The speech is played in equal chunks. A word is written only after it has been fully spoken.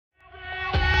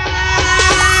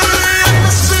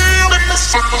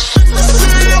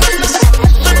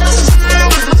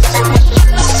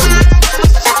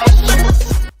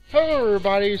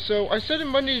everybody. So I said in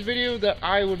Monday's video that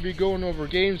I would be going over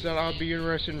games that I'll be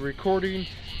interested in recording,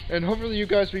 and hopefully you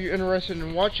guys will be interested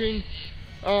in watching.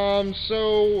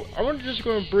 So I want to just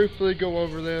go and briefly go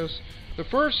over this. The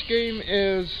first game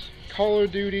is Call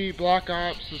of Duty Black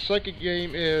Ops. The second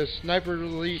game is Sniper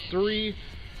Elite 3.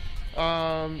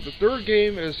 The third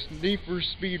game is Need for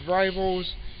Speed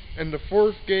Rivals, and the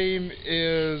fourth game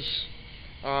is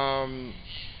what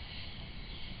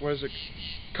is it?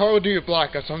 Call of Duty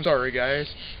Black Ops. I'm sorry, guys.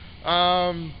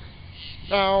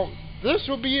 Now this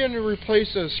will be in the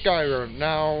replace of Skyrim.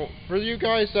 Now, for you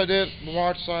guys that didn't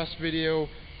watch last video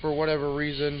for whatever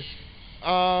reason,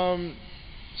 Skyrim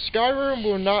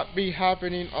will not be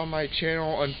happening on my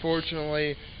channel,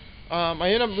 unfortunately. I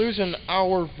ended up losing an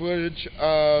hour footage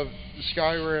of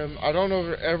Skyrim. I don't know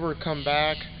if it'll ever come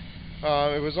back.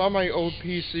 It was on my old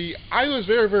PC. I was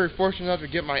very fortunate enough to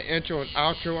get my intro and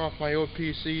outro off my old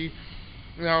PC.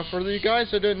 Now, for you guys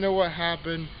that didn't know what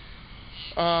happened,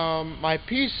 my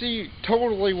PC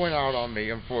totally went out on me,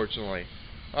 unfortunately.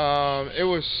 It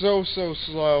was so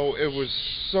slow. It was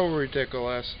so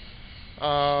ridiculous.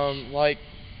 Like,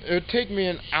 it would take me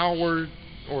an hour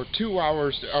or 2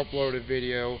 hours to upload a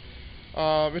video.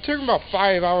 It took me about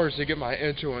 5 hours to get my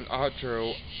intro and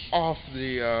outro off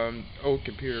the old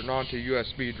computer and onto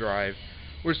USB drive,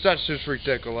 which that's just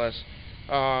ridiculous.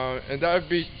 And that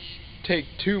would take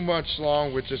too much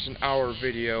long with just an hour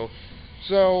video.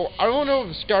 So I don't know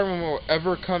if Skyrim will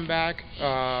ever come back.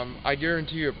 I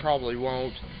guarantee you it probably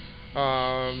won't.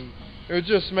 It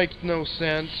just makes no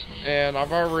sense, and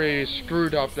I've already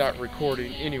screwed up that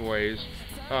recording anyways,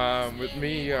 with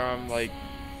me like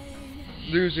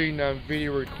losing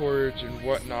video recorders and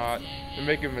whatnot and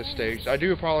making mistakes. I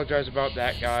do apologize about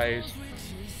that, guys.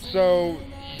 So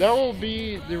that will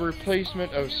be the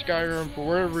replacement of Skyrim for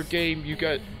whatever game you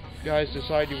guys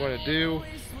decide you want to do.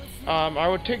 I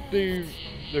would take the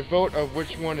vote of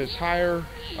which one is higher,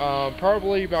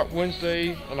 probably about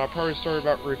Wednesday, and I'll probably start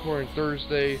about recording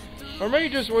Thursday, or maybe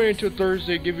just wait until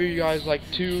Thursday, give you guys like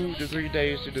 2 to 3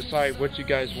 days to decide what you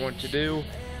guys want to do.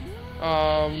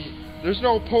 There's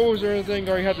no polls or anything.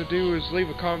 All you have to do is leave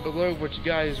a comment below what you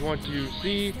guys want to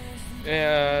see,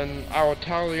 and I will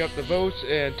tally up the votes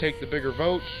and take the bigger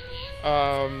vote.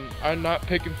 I'm not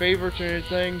picking favorites or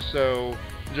anything, so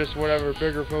just whatever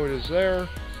bigger vote is there.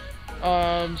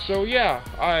 So yeah,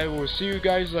 I will see you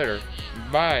guys later.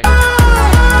 Bye.